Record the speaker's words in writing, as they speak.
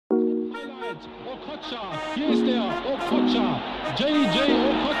Okocha, hier ist er, Okocha, JJ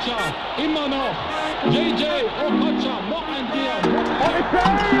Okocha, immer noch, JJ Okocha, noch ein Dreher.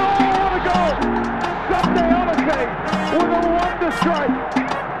 Onisei, oh, what a goal! Sunday Onisei with a wonder strike.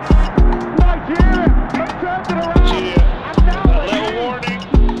 Nigeria have turned it around, and now A little warning,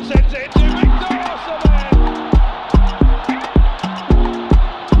 sends it to Victor Osimhen.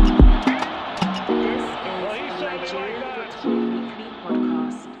 Well, he certainly like that. Weekly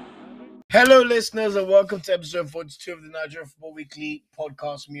podcast. Hello, listeners, and welcome to episode 42 of the Nigeria Football Weekly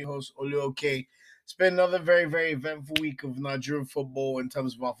podcast. I'm your host, Oluoke. It's been another very, very eventful week of Nigerian football in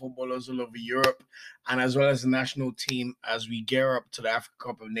terms of our footballers all over Europe and as well as the national team as we gear up to the Africa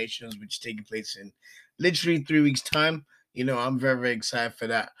Cup of Nations, which is taking place in literally 3 weeks' time. You know, I'm very, very excited for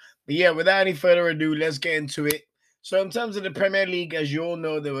that. But yeah, without any further ado, let's get into it. So in terms of the Premier League, as you all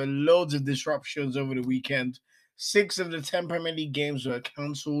know, there were loads of disruptions over the weekend. 6 of the 10 Premier League games were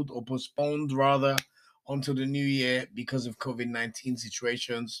cancelled or postponed, rather, until the new year because of COVID-19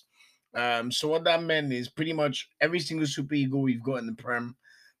 situations. So what that meant is pretty much every single Super Eagle we've got in the Prem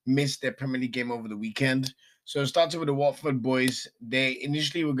missed their Premier League game over the weekend. So starting with the Watford boys, they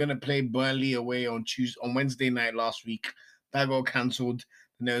initially were going to play Burnley away on Wednesday night last week. That got cancelled.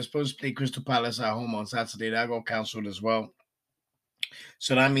 And they were supposed to play Crystal Palace at home on Saturday. That got cancelled as well.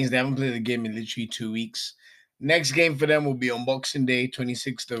 So that means they haven't played the game in literally 2 weeks. Next game for them will be on Boxing Day,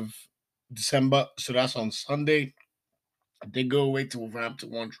 26th of December. So that's on Sunday. They go away to Wolverhampton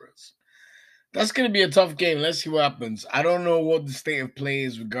Wanderers. That's going to be a tough game. Let's see what happens. I don't know what the state of play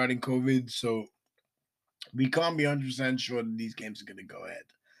is regarding COVID, so we can't be 100% sure that these games are going to go ahead.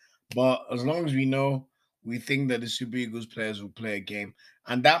 But as long as we know, we think that the Super Eagles players will play a game.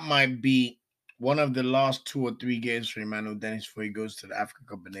 And that might be one of the last 2 or 3 games for Emmanuel Dennis before he goes to the Africa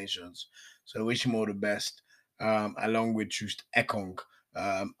Cup of Nations. So I wish him all the best, along with Troost Ekong.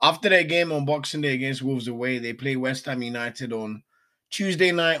 After their game on Boxing Day against Wolves away, they play West Ham United on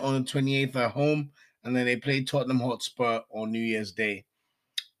Tuesday night on the 28th at home, and then they play Tottenham Hotspur on New Year's Day.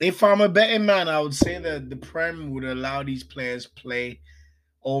 If I'm a betting man, I would say that the Prem would allow these players play,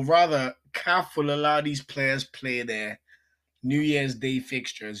 or rather, CAF will allow these players play their New Year's Day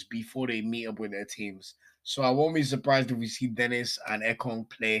fixtures before they meet up with their teams. So I won't be surprised if we see Dennis and Ekong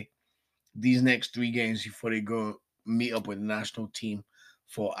play these next 3 games before they go meet up with the national team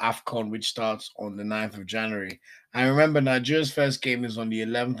for AFCON, which starts on the 9th of January. And remember, Nigeria's first game is on the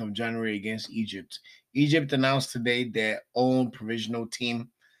 11th of January against Egypt. Egypt announced today their own provisional team.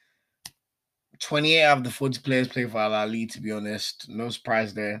 28 of the 40 players play for Al Ahly, to be honest. No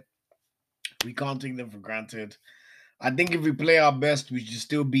surprise there. We can't take them for granted. I think if we play our best, we should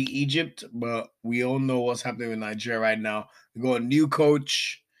still beat Egypt, but we all know what's happening with Nigeria right now. We got a new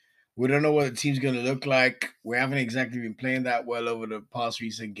coach. We don't know what the team's going to look like. We haven't exactly been playing that well over the past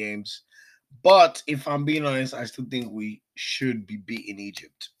recent games. But if I'm being honest, I still think we should be beating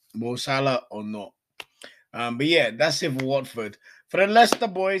Egypt. Mo Salah or not. But yeah, that's it for Watford. For the Leicester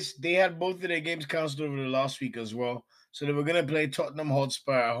boys, they had both of their games cancelled over the last week as well. So they were going to play Tottenham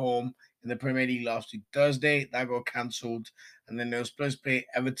Hotspur at home in the Premier League last week Thursday. That got cancelled. And then they were supposed to play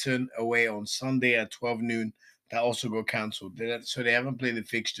Everton away on Sunday at 12 noon. That also got cancelled. So they haven't played the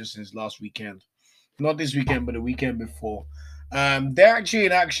fixture since last weekend. Not this weekend, but the weekend before. They're actually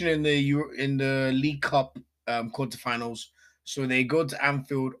in action in the League Cup quarterfinals. So they go to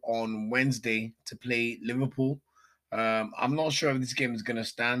Anfield on Wednesday to play Liverpool. I'm not sure if this game is going to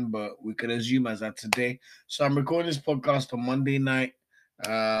stand, but we could assume as that today. So I'm recording this podcast on Monday night,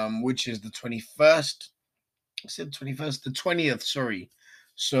 which is the 21st. I said 21st, the 20th, sorry.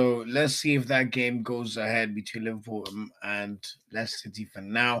 So let's see if that game goes ahead between Liverpool and Leicester City for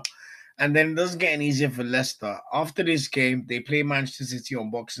now. And then it doesn't get any easier for Leicester. After this game, they play Manchester City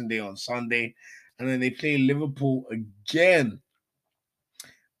on Boxing Day on Sunday. And then they play Liverpool again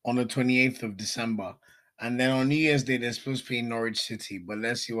on the 28th of December. And then on New Year's Day, they're supposed to play Norwich City. But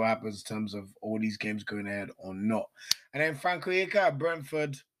let's see what happens in terms of all these games going ahead or not. And then Frank Onyeka at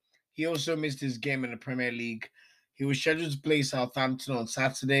Brentford, he also missed his game in the Premier League. He was scheduled to play Southampton on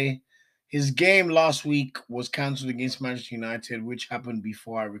Saturday. His game last week was cancelled against Manchester United, which happened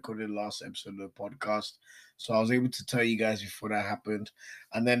before I recorded the last episode of the podcast. So I was able to tell you guys before that happened.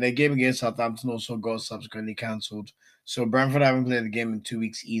 And then the game against Southampton also got subsequently cancelled. So Brentford haven't played the game in 2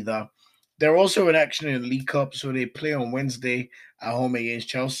 weeks either. They're also in action in the League Cup, so they play on Wednesday at home against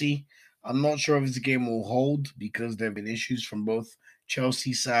Chelsea. I'm not sure if this game will hold because there have been issues from both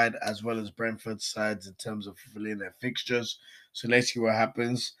Chelsea side as well as Brentford sides in terms of fulfilling their fixtures. So let's see what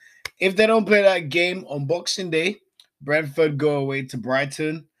happens. If they don't play that game on Boxing Day, Brentford go away to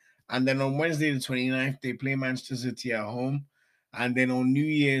Brighton. And then on Wednesday the 29th, they play Manchester City at home. And then on New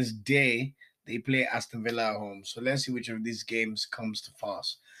Year's Day, they play Aston Villa at home. So let's see which of these games comes to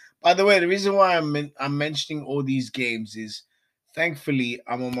pass. By the way, the reason why I'm mentioning all these games is, thankfully,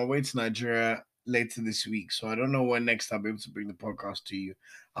 I'm on my way to Nigeria later this week. So I don't know when next I'll be able to bring the podcast to you.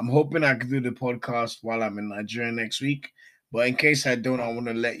 I'm hoping I can do the podcast while I'm in Nigeria next week. But in case I don't, I want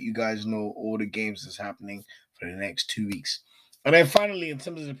to let you guys know all the games that's happening for the next 2 weeks. And then finally, in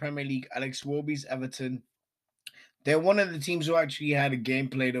terms of the Premier League, Alex Iwobi's Everton, they're one of the teams who actually had a game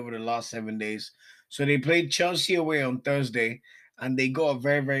played over the last 7 days. So they played Chelsea away on Thursday, and they got a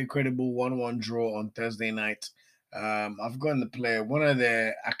very, very credible 1-1 draw on Thursday night. I've gotten the player, one of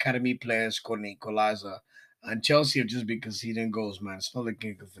their academy players called an equalizer, and Chelsea have just been conceding goals, man. It's not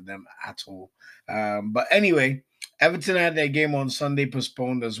looking good for them at all. But anyway, Everton had their game on Sunday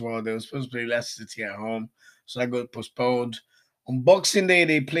postponed as well. They were supposed to play Leicester City at home, so that got postponed. On Boxing Day,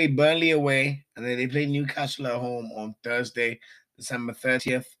 they play Burnley away, and then they play Newcastle at home on Thursday, December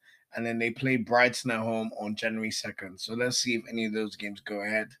 30th, and then they play Brighton at home on January 2nd. So let's see if any of those games go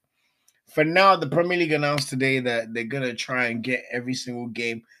ahead. For now, the Premier League announced today that they're going to try and get every single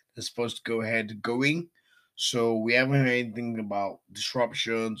game that's supposed to go ahead going. So we haven't heard anything about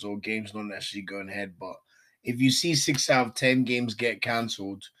disruptions or games not necessarily going ahead. But if you see 6 out of 10 games get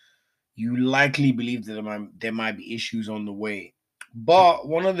cancelled, you likely believe that there might be issues on the way. But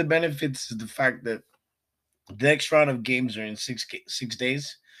one of the benefits is the fact that the next round of games are in 6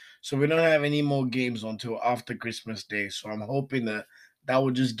 days. So we don't have any more games until after Christmas Day. So I'm hoping that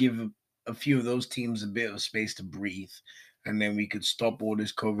will just give a few of those teams a bit of space to breathe. And then we could stop all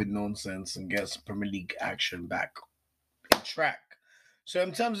this COVID nonsense and get some Premier League action back in track. So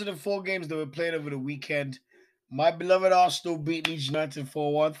in terms of the 4 games that were played over the weekend, my beloved Arsenal beat Leeds United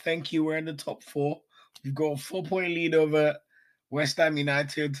 4-1. Thank you. We're in the top 4. We've got a 4-point lead over West Ham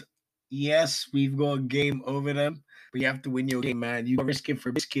United. Yes, we've got a game over them, but you have to win your game, man. You got to risk it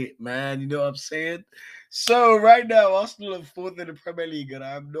for biscuit, man. You know what I'm saying? So right now, Arsenal are 4th in the Premier League, and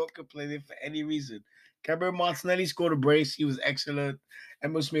I'm not complaining for any reason. Gabriel Martinelli scored a brace. He was excellent.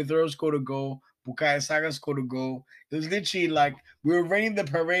 Emil Smith-Rowe scored a goal. Bukayo Saka scored a goal. It was literally like we were running the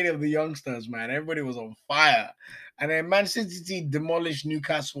parade of the youngsters, man. Everybody was on fire. And then Manchester City demolished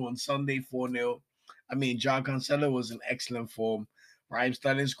Newcastle on Sunday 4-0. I mean, João Cancelo was in excellent form. Raheem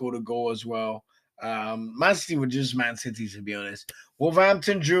Sterling scored a goal as well. Man City were just Man City, to be honest.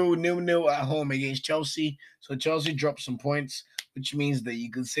 Wolverhampton drew 0-0 at home against Chelsea. So Chelsea dropped some points, which means that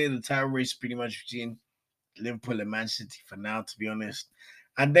you can say the title race pretty much between Liverpool and Man City for now, to be honest.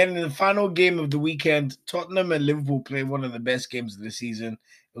 And then in the final game of the weekend, Tottenham and Liverpool played one of the best games of the season.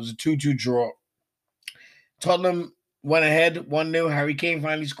 It was a 2-2 draw. Tottenham went ahead 1-0. Harry Kane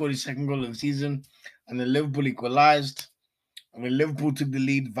finally scored his second goal of the season. And then Liverpool equalized. And then Liverpool took the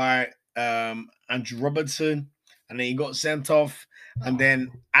lead via Andrew Robertson. And then he got sent off. And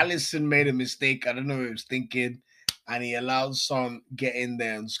then Alisson made a mistake. I don't know what he was thinking. And he allowed Son get in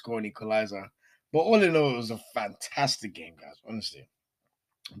there and score an equalizer. But all in all, it was a fantastic game, guys, honestly.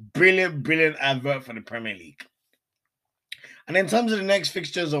 Brilliant advert for the Premier League. And in terms of the next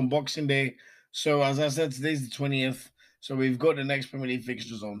fixtures on Boxing Day, so as I said, today's the 20th. So we've got the next Premier League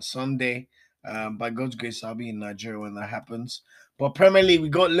fixtures on Sunday. By God's grace, I'll be in Nigeria when that happens. But Premier League, we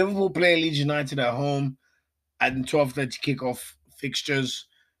got Liverpool playing Leeds United at home at 12:30 kickoff fixtures.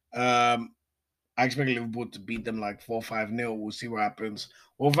 I expect Liverpool to beat them like 4-5-0. We'll see what happens.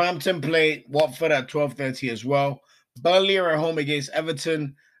 Wolverhampton play Watford at 12:30 as well. Burnley are at home against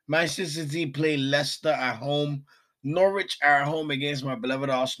Everton. Manchester City play Leicester at home. Norwich are at home against my beloved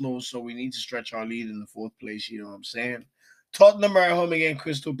Arsenal, so we need to stretch our lead in the 4th place, you know what I'm saying? Tottenham are at home against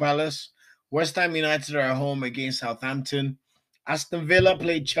Crystal Palace. West Ham United are at home against Southampton. Aston Villa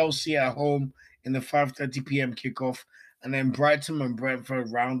play Chelsea at home in the 5:30 p.m. kickoff. And then Brighton and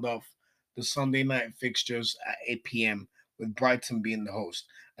Brentford round off the Sunday night fixtures at 8 p.m. with Brighton being the host.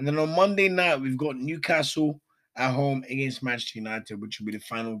 And then on Monday night, we've got Newcastle at home against Manchester United, which will be the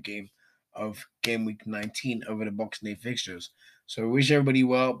final game of game week 19 over the Boxing Day fixtures. So I wish everybody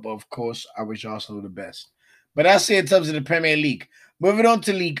well, but of course, I wish Arsenal the best. But that's it in terms of the Premier League. Moving on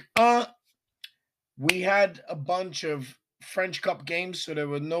to League 1, we had a bunch of French Cup games, so there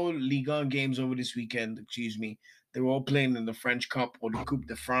were no Ligue 1 games over this weekend, They were all playing in the French Cup or the Coupe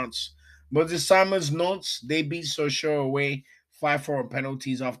de France. But the Simons Nantes, they beat Sochaux away 5-4 on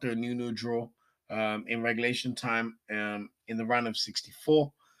penalties after a 0-0 draw in regulation time in the round of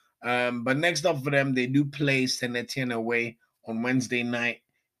 64. But next up for them, they do play Saint-Etienne away on Wednesday night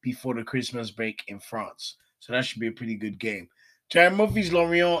before the Christmas break in France. So that should be a pretty good game. Thierry Murphy's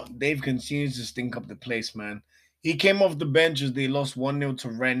Lorient, they've continued to stink up the place, man. He came off the bench as they lost 1-0 to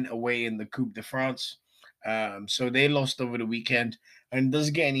Rennes away in the Coupe de France. So they lost over the weekend. and it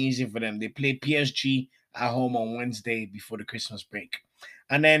doesn't get any easier for them. They play PSG at home on Wednesday before the Christmas break.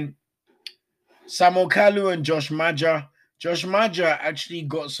 And then Samuel Kalu and Josh Maja. Josh Maja actually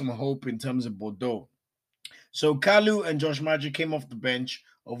got some hope in terms of Bordeaux. So Kalu and Josh Maja came off the bench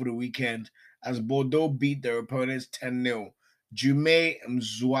over the weekend as Bordeaux beat their opponents 10-0. Jume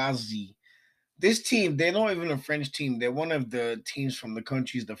Mzwazi. This team, they're not even a French team. They're one of the teams from the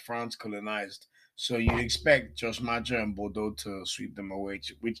countries that France colonized. So you'd expect Josh Maja and Bordeaux to sweep them away,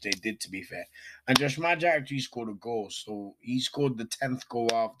 which they did, to be fair. And Josh Maja actually scored a goal. So he scored the 10th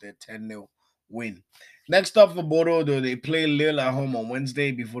goal of their 10-0 win. Next up for Bordeaux, though, they play Lille at home on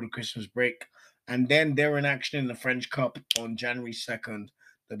Wednesday before the Christmas break. And then they're in action in the French Cup on January 2nd.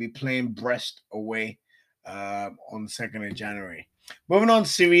 They'll be playing Brest away on the 2nd of January. Moving on,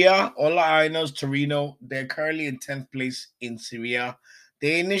 Syria, Ola Aina's Torino. They're currently in 10th place in Syria.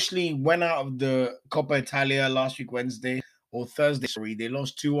 They initially went out of the Coppa Italia last week, Wednesday or Thursday. Sorry, they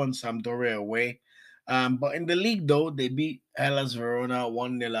lost 2-1 Sampdoria away. But in the league, though, they beat Hellas Verona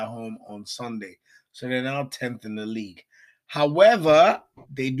 1-0 at home on Sunday. So they're now 10th in the league. However,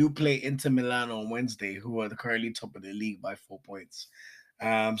 they do play Inter Milan on Wednesday, who are currently top of the league by 4 points.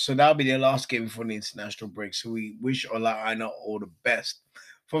 So that'll be their last game before the international break. So we wish Ola Aina all the best.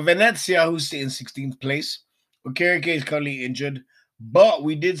 For Venezia, who's sitting 16th place, Okereke is currently injured, but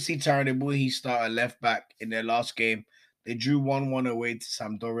we did see Taranabui start at left back in their last game. They drew 1-1 away to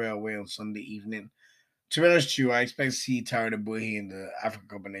Sampdoria away on Sunday evening. To be honest with you, I expect to see Taranabui in the African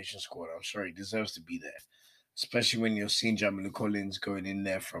Cup of Nations squad. I'm sure he deserves to be there, especially when you're seeing Jamilu Collins going in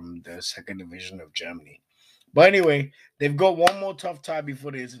there from the second division of Germany. But anyway, they've got one more tough tie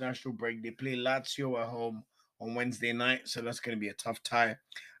before the international break. They play Lazio at home on Wednesday night, so that's going to be a tough tie. And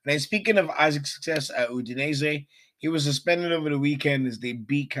then speaking of Isaac's success at Udinese, he was suspended over the weekend as they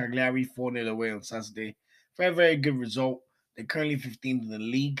beat Cagliari 4-0 away on Saturday. Very, very good result. They're currently 15th in the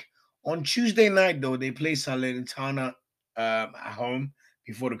league. On Tuesday night, though, they play Salernitana at home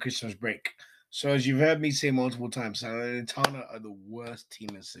before the Christmas break. So as you've heard me say multiple times, Salernitana are the worst team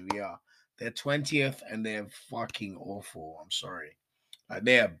in Serie A. They're 20th and they're fucking awful. I'm sorry.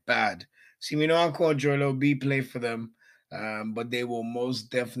 They are bad. Simino and Joel B play for them, but they will most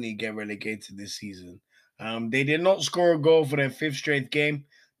definitely get relegated this season. They did not score a goal for their 5th straight game.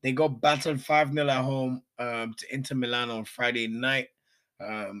 They got battered 5-0 at home to Inter Milan on Friday night.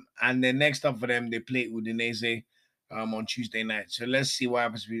 And then next up for them, they play Udinese on Tuesday night. So let's see what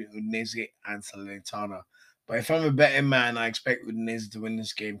happens between Udinese and Salernitana. But if I'm a betting man, I expect Udinese to win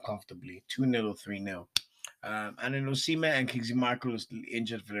this game comfortably, 2-0 or 3-0. And then Osimhen and Kingsley Michael are still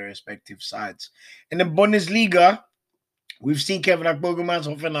injured for their respective sides. In the Bundesliga, we've seen Kevin Akpogumans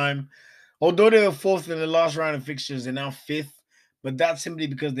Hoffenheim. Although they were 4th in the last round of fixtures, they're now 5th. But that's simply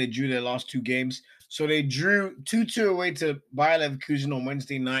because they drew their last 2 games. So they drew 2-2 away to Bayer Leverkusen on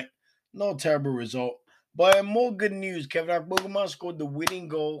Wednesday night. Not a terrible result. But in more good news, Kevin Akpogumans scored the winning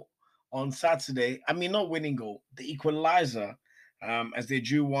goal on Saturday. I mean, not winning goal, the equalizer, as they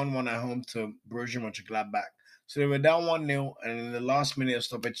drew 1-1 at home to Borussia Mönchengladbach. So they were down 1-0, and in the last minute of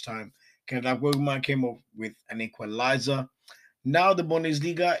stoppage time, Kevin Akpogumans came up with an equalizer. Now the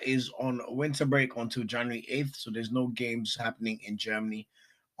Bundesliga is on winter break until January 8th, so there's no games happening in Germany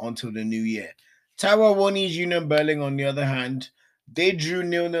until the new year. Taiwan Woni's Union Berlin, on the other hand, they drew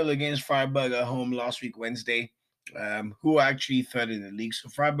 0-0 against Freiburg at home last week, Wednesday, who are actually 3rd in the league. So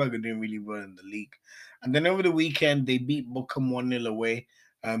Freiburg are doing really well in the league. And then over the weekend, they beat Bochum 1-0 away,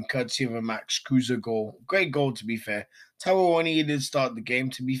 courtesy of a Max Kruse goal. Great goal, to be fair. Taiwan Woni did start the game,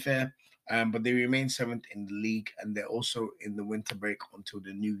 to be fair. But they remain 7th in the league, and they're also in the winter break until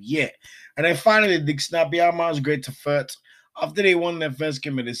the new year. And then finally, the Snabiama is great to Fürth. After they won their first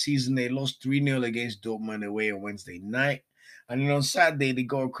game of the season, they lost 3-0 against Dortmund away on Wednesday night. And then on Saturday, they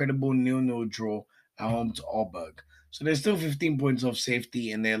got a credible 0-0 draw at home to Aalborg. So they're still 15 points off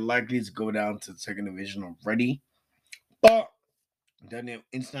safety, and they're likely to go down to the 2nd division already. But then the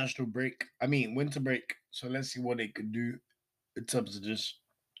winter break. So let's see what they could do in terms of just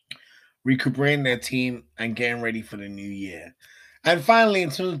recuperating their team and getting ready for the new year. And finally, in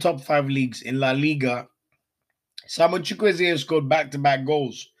terms of the top 5 leagues in La Liga, Samuel Chukwueze scored back-to-back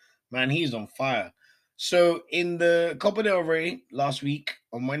goals. Man, he's on fire. So in the Copa del Rey last week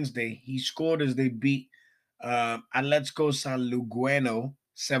on Wednesday, he scored as they beat Atletico San Lugueno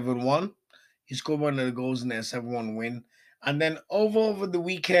 7-1. He scored one of the goals in their 7-1 win. And then over the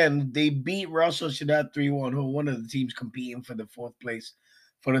weekend, they beat Real Sociedad 3-1, who are one of the teams competing for the 4th place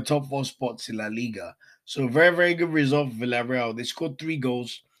for the top 4 spots in La Liga. So very, very good result for Villarreal. They scored 3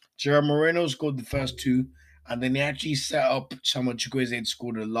 goals. Gerard Moreno scored the first 2, and then they actually set up Samuel Chukwueze to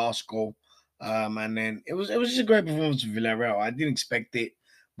score the last goal And then it was just a great performance from Villarreal. I didn't expect it,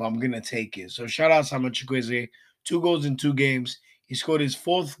 but I'm gonna take it. So shout out Samuel Chukwueze, 2 goals in 2 games. He scored his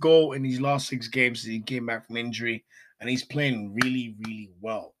 4th goal in his last 6 games since he came back from injury, and he's playing really, really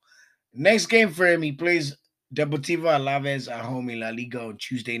well. Next game for him, he plays Deportivo Alaves at home in La Liga on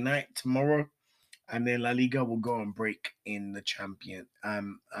Tuesday night tomorrow, and then La Liga will go on break in the champion.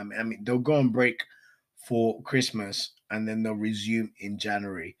 They'll go on break for Christmas, and then they'll resume in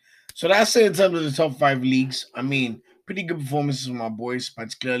January. So that's it in terms of the top 5 leagues. I mean, pretty good performances from my boys,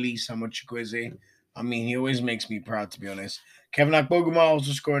 particularly Samuel Chukwueze. I mean, he always makes me proud, to be honest. Kevin Akpoguma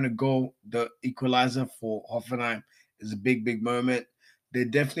also scoring a goal. The equalizer for Hoffenheim is a big, big moment. They're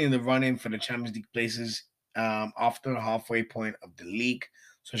definitely in the running for the Champions League places after the halfway point of the league.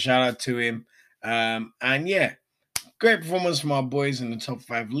 So shout out to him. And yeah, great performance from our boys in the top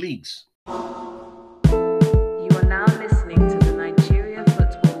 5 leagues. You are now listening to the Nigeria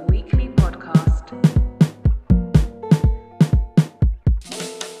Football Weekly podcast.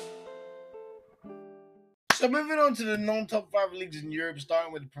 So moving on to the non-top 5 leagues in Europe,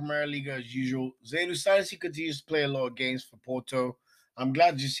 starting with the Premier League as usual. Zaidu Sanusi continues to play a lot of games for Porto. I'm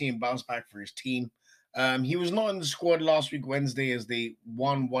glad to see him bounce back for his team. He was not in the squad last week Wednesday as they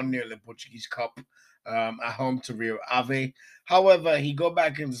won 1-0 in the Portuguese Cup at home to Rio Ave. However, he got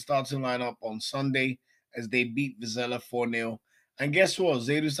back in the starting lineup on Sunday as they beat Vizela 4-0. And guess what?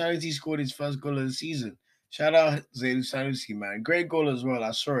 Zaidu Sanusi scored his first goal of the season. Shout out Zaidu Sanusi, man. Great goal as well.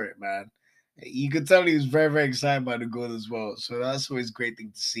 I saw it, man. You could tell he was very, very excited by the goal as well. So that's always a great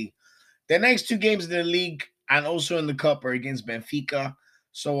thing to see. The next 2 games in the league and also in the cup are against Benfica.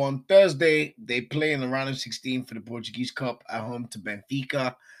 So on Thursday, they play in the round of 16 for the Portuguese Cup at home to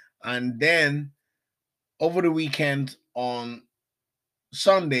Benfica. And then over the weekend on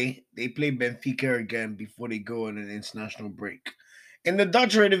Sunday, they play Benfica again before they go on an international break. In the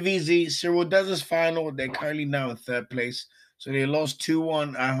Dutch Eredivisie, Cirodeza's final, they're currently now in 3rd place. So they lost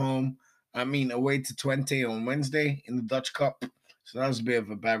 2-1 at home. Away to Twente on Wednesday in the Dutch Cup. So that was a bit of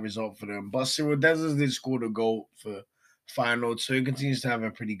a bad result for them. But Cirodeza's did score a goal for final, so he continues to have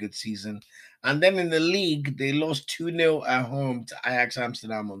a pretty good season. And then in the league, they lost 2-0 at home to Ajax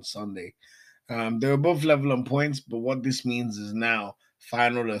Amsterdam on Sunday. They were both level on points, but what this means is now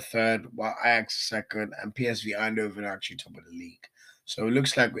final are 3rd, while Ajax is 2nd, and PSV Eindhoven are actually top of the league. So it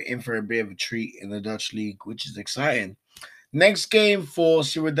looks like we're in for a bit of a treat in the Dutch league, which is exciting. Next game for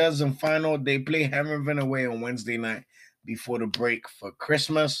Cirodeza's final, they play Heerenveen away on Wednesday night before the break for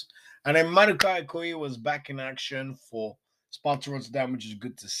Christmas. And then Maduka Ikoyi was back in action for Sparta Rotterdam, which is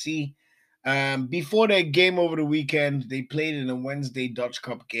good to see. Before their game over the weekend, they played in a Wednesday Dutch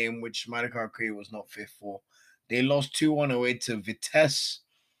Cup game, which Maduka Ikoyi was not fit for. They lost 2-1 away to Vitesse.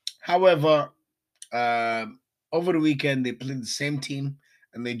 However, over the weekend, they played the same team,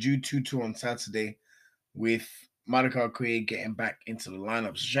 and they drew 2-2 on Saturday with Maduka Ikoyi getting back into the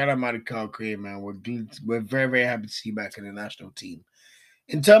lineup. So shout out Maduka Ikoyi, man. We're very, very happy to see you back in the national team.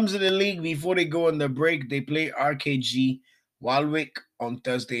 In terms of the league, before they go on the break, they play RKG Waalwijk on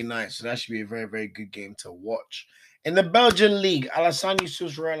Thursday night. So that should be a very, very good game to watch. In the Belgian league, Alassane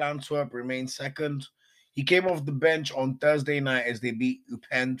Youssouf's Royal Antwerp remains 2nd. He came off the bench on Thursday night as they beat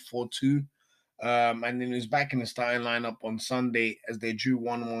Eupen 4-2. And then he was back in the starting lineup on Sunday as they drew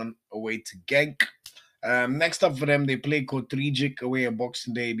 1-1 away to Genk. Next up for them, they play Kortrijk away on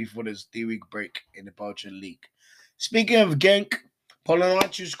Boxing Day before this 3-week break in the Belgian league. Speaking of Genk,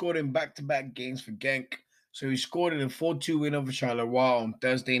 Polonarchu scored in back-to-back games for Genk. So he scored in a 4-2 win over Charleroi on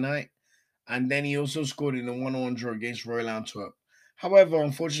Thursday night. And then he also scored in a 1-1 draw against Royal Antwerp. However,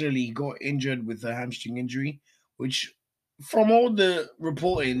 unfortunately, he got injured with a hamstring injury, which from all the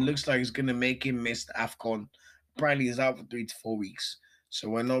reporting looks like it's going to make him miss the AFCON. Apparently, he's out for 3 to 4 weeks. So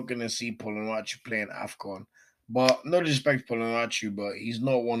we're not going to see Polonarchu playing AFCON. But no disrespect to Polonarchu, but he's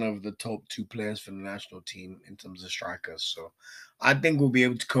not one of the top 2 players for the national team in terms of strikers. So I think we'll be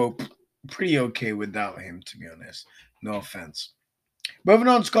able to cope pretty okay without him, to be honest. No offense. Moving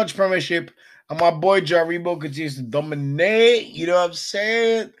on to Scottish Premiership, and my boy Joe Aribo continues to dominate. You know what I'm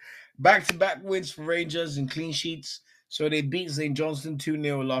saying? Back-to-back wins for Rangers and clean sheets. So they beat St. Johnstone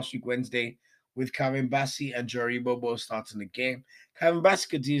 2-0 last week Wednesday with Kevin Bassey and Joe Aribo both starting the game. Kevin Bassey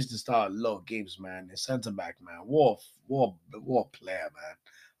continues to start a lot of games, man. The centre-back, man. What a player, man.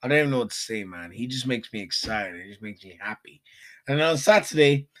 I don't even know what to say, man. He just makes me excited. He just makes me happy. And on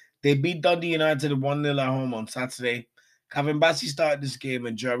Saturday, they beat Dundee United 1-0 at home on Saturday. Kevin Bassey started this game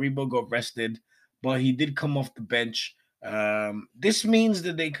and Joe Aribo got rested, but he did come off the bench. This means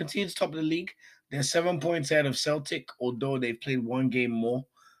that they continue to top of the league. They're 7 points ahead of Celtic, although they've played 1 game more.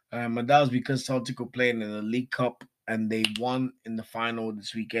 And that was because Celtic were playing in the League Cup and they won in the final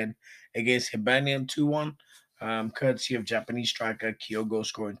this weekend against Hibernian 2-1, courtesy of Japanese striker Kyogo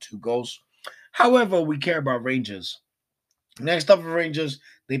scoring 2 goals. However, we care about Rangers. Next up for Rangers,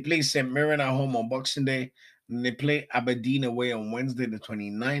 they play St. Mirren at home on Boxing Day, and they play Aberdeen away on Wednesday the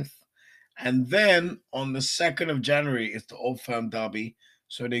 29th. And then on the 2nd of January, it's the Old Firm Derby,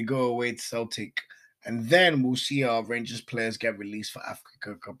 so they go away to Celtic. And then we'll see our Rangers players get released for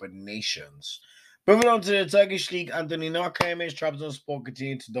Africa Cup of Nations. Moving on to the Turkish League, Anthony Narkayemiş Trabzonspor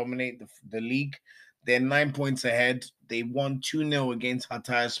continue to dominate the league. They're 9 points ahead. They won 2-0 against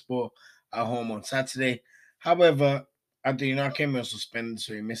Hatayspor at home on Saturday. However, Anthony Narkayemiş was suspended,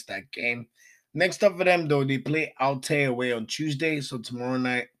 so he missed that game. Next up for them, though, they play Altay away on Tuesday, so tomorrow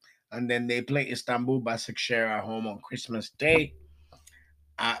night. And then they play Istanbul Başakşehir at home on Christmas Day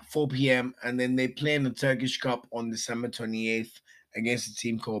at 4 p.m. And then they play in the Turkish Cup on December 28th against a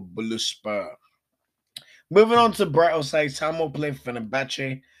team called Boluspor. Moving on to Brighton side, Samo played for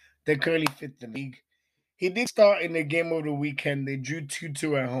Fenerbahce. They're currently fifth in the league. He did start in the game over the weekend. They drew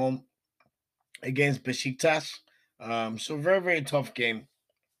 2-2 at home against Besiktas. So very, very tough game.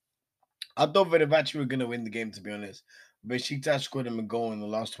 I thought Fenerbahce were going to win the game, to be honest. Besiktas scored them a goal in the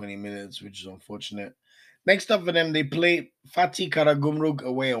last 20 minutes, which is unfortunate. Next up for them, they play Fatih Karagümrük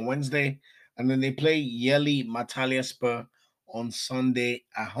away on Wednesday, and then they play Yeli Malatyaspor on Sunday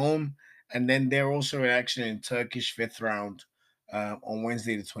at home, and then they're also in action in Turkish fifth round on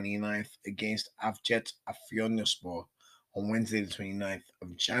Wednesday the 29th against Avcet Afyonyaspor on Wednesday the 29th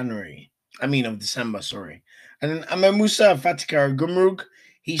of December, sorry. And then Ahmed Musa Fatih Karagümrük,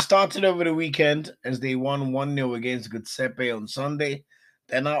 he started over the weekend as they won 1-0 against Göztepe on Sunday.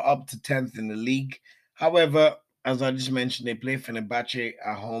 They're now up to 10th in the league. However, as I just mentioned, they play Fenerbahce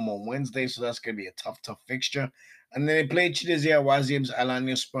at home on Wednesday, so that's going to be a tough fixture. And then they play Chidizia Wazim's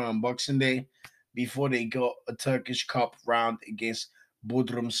Alanyaspor on Boxing Day before they got a Turkish Cup round against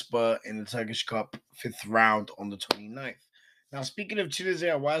Bodrumspor in the Turkish Cup 5th round on the 29th. Now, speaking of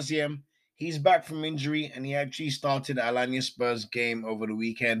Chidizia Wazim, he's back from injury, and he actually started Alanyaspor's game over the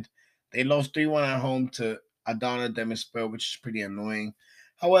weekend. They lost 3-1 at home to Adana Demirspor, which is pretty annoying.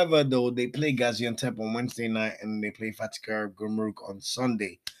 However, though, they play Gaziantep on Wednesday night, and they play Fatih Karagümrük on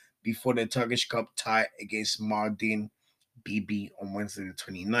Sunday before the Turkish Cup tie against Mardin BB on Wednesday the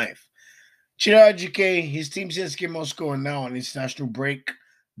 29th. Chirajuke, his team CSKA Moscow are now on international break.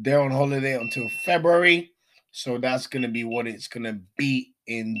 They're on holiday until February, so that's going to be what it's going to be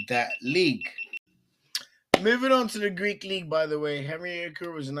in that league. Moving on to the Greek league, by the way, Henrique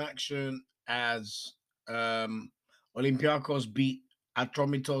was in action as Olympiacos beat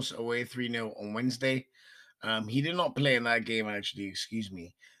Atromitos away 3-0 on Wednesday. He did not play in that game, actually, excuse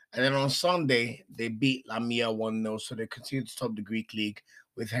me. And then on Sunday, they beat Lamia 1-0, so they continue to top the Greek league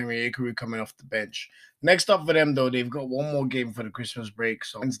with Henrique coming off the bench. Next up for them, though, they've got one more game for the Christmas break.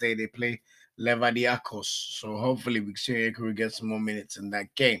 So Wednesday, they play Levadiakos. So hopefully we can see Henrique get some more minutes in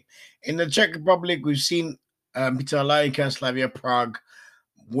that game. In the Czech Republic, we've seen Peter Lajka, Slavia Prague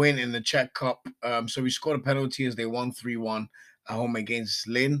win in the Czech Cup. So we scored a penalty as they won 3-1 at home against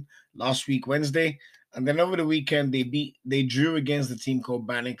Lyn last week, Wednesday. And then over the weekend, they drew against the team called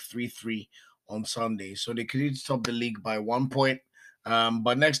Banik 3-3 on Sunday. So they continue to top the league by 1 point.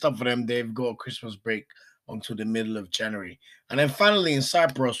 But next up for them, they've got a Christmas break until the middle of January. And then finally in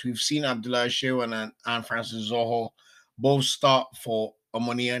Cyprus, we've seen Abdullah Sheu and Francis Zoho both start for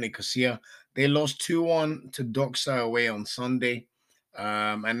Omonia Nicosia. They lost 2-1 to Doxa away on Sunday.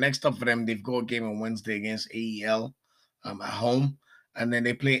 And next up for them, they've got a game on Wednesday against AEL at home. And then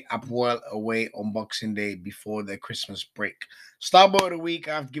they play Apoel away on Boxing Day before their Christmas break. Star boy of the week,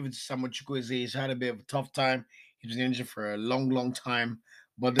 I have to give it to Samuel Chukwueze. He's had a bit of a tough time. He was injured for a long time.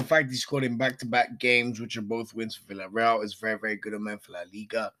 But the fact he scored in back-to-back games, which are both wins for Villarreal, is very, very good man for La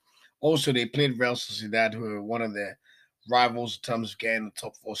Liga. Also, they played Real Sociedad, who are one of their rivals in terms of getting the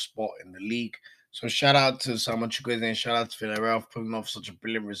top 4 spot in the league. So shout out to Samuel Chukwueze and shout out to Villarreal for pulling off such a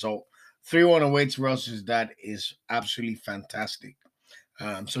brilliant result. 3-1 away to Real Sociedad is absolutely fantastic.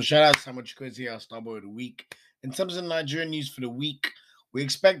 So shout out to Samuel Chukwueze, our star boy of the week. In terms of Nigerian news for the week, we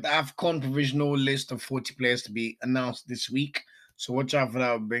expect the AFCON provisional list of 40 players to be announced this week. So watch out for that.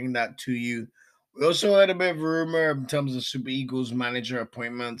 I'll bring that to you. We also heard a bit of a rumor in terms of Super Eagles manager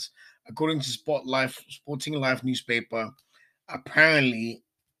appointments. According to Sporting Life newspaper, apparently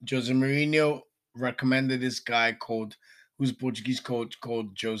Jose Mourinho recommended this guy who's a Portuguese coach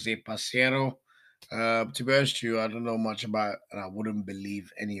called Jose Paseiro. To be honest with you, I don't know much about it, and I wouldn't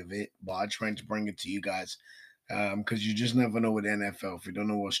believe any of it, but I'm trying to bring it to you guys because you just never know with the NFL if you don't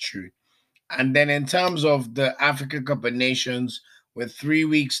know what's true. And then in terms of the Africa Cup of Nations, with 3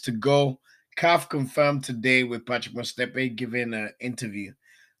 weeks to go, CAF confirmed today with Patrick Mostepe giving an interview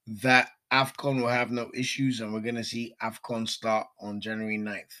that AFCON will have no issues and we're going to see AFCON start on January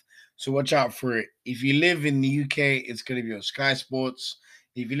 9th. So watch out for it. If you live in the UK, it's going to be on Sky Sports.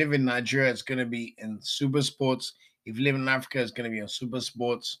 If you live in Nigeria, it's going to be in Super Sports. If you live in Africa, it's going to be on Super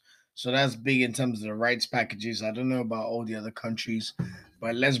Sports. So that's big in terms of the rights packages. I don't know about all the other countries,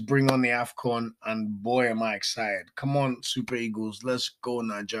 but let's bring on the AFCON, and boy, am I excited. Come on, Super Eagles. Let's go,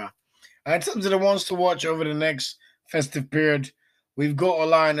 Nigeria. In terms of the ones to watch over the next festive period, we've got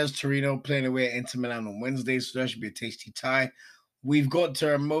Alliance Torino playing away at Inter Milan on Wednesday, so that should be a tasty tie. We've got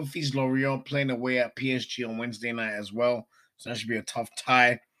Murphy's Lorient playing away at PSG on Wednesday night as well, so that should be a tough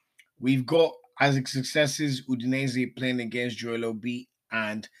tie. We've got Isaac's successes, Udinese playing against Joel Obi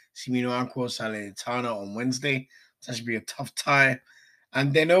and Simino Aqua Salernitana on Wednesday, so that should be a tough tie.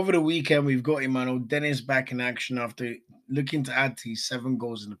 And then over the weekend, we've got Emmanuel Dennis back in action after looking to add to his 7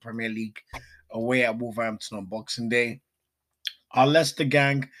 goals in the Premier League away at Wolverhampton on Boxing Day. Our Leicester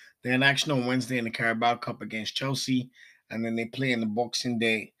gang, they're in action on Wednesday in the Carabao Cup against Chelsea, and then they play in the Boxing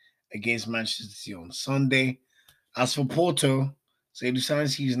Day against Manchester City on Sunday. As for Porto, Seydou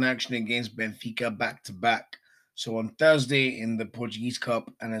Sanchez is in action against Benfica back-to-back. So on Thursday in the Portuguese Cup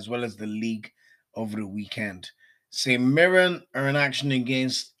and as well as the league over the weekend. St. Mirren are in action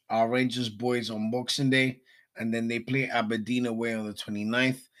against our Rangers boys on Boxing Day, and then they play Aberdeen away on the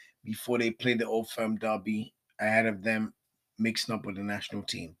 29th before they play the Old Firm derby ahead of them mixing up with the national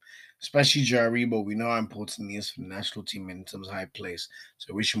team. Especially Jaribo, we know how important he is for the national team in terms of high plays.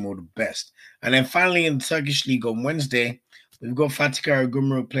 So wish him all the best. And then finally in the Turkish League on Wednesday, we've got Fatih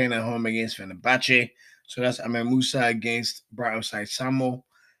Karagümrük playing at home against Fenerbahce. So that's Ahmed Musa against Brightside Samo.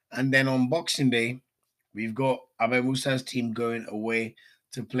 And then on Boxing Day, we've got Ahmed Musa's team going away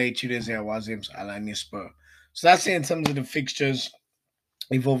to play Tunisia Wazim's Alanyaspor. So that's it in terms of the fixtures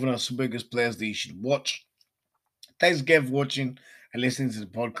involving our Super Eagles players that you should watch. Thanks again for watching and listening to the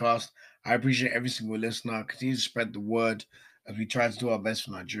podcast. I appreciate every single listener. Continue to spread the word as we try to do our best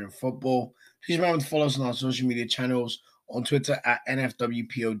for Nigerian football. Please remember to follow us on our social media channels on Twitter at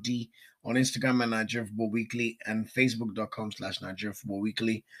NFWPOD, on Instagram at Nigerian Football Weekly, and Facebook.com/Nigerian Football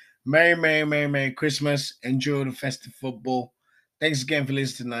Weekly. Merry Christmas. Enjoy the festive football. Thanks again for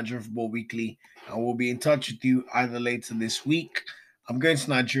listening to Nigerian Football Weekly, and we'll be in touch with you either later this week. I'm going to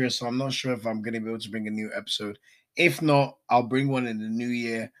Nigeria, so I'm not sure if I'm going to be able to bring a new episode. If not, I'll bring one in the new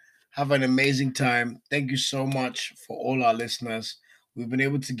year. Have an amazing time. Thank you so much for all our listeners. We've been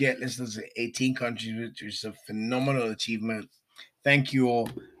able to get listeners in 18 countries, which is a phenomenal achievement. Thank you all,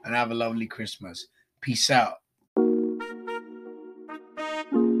 and have a lovely Christmas. Peace out.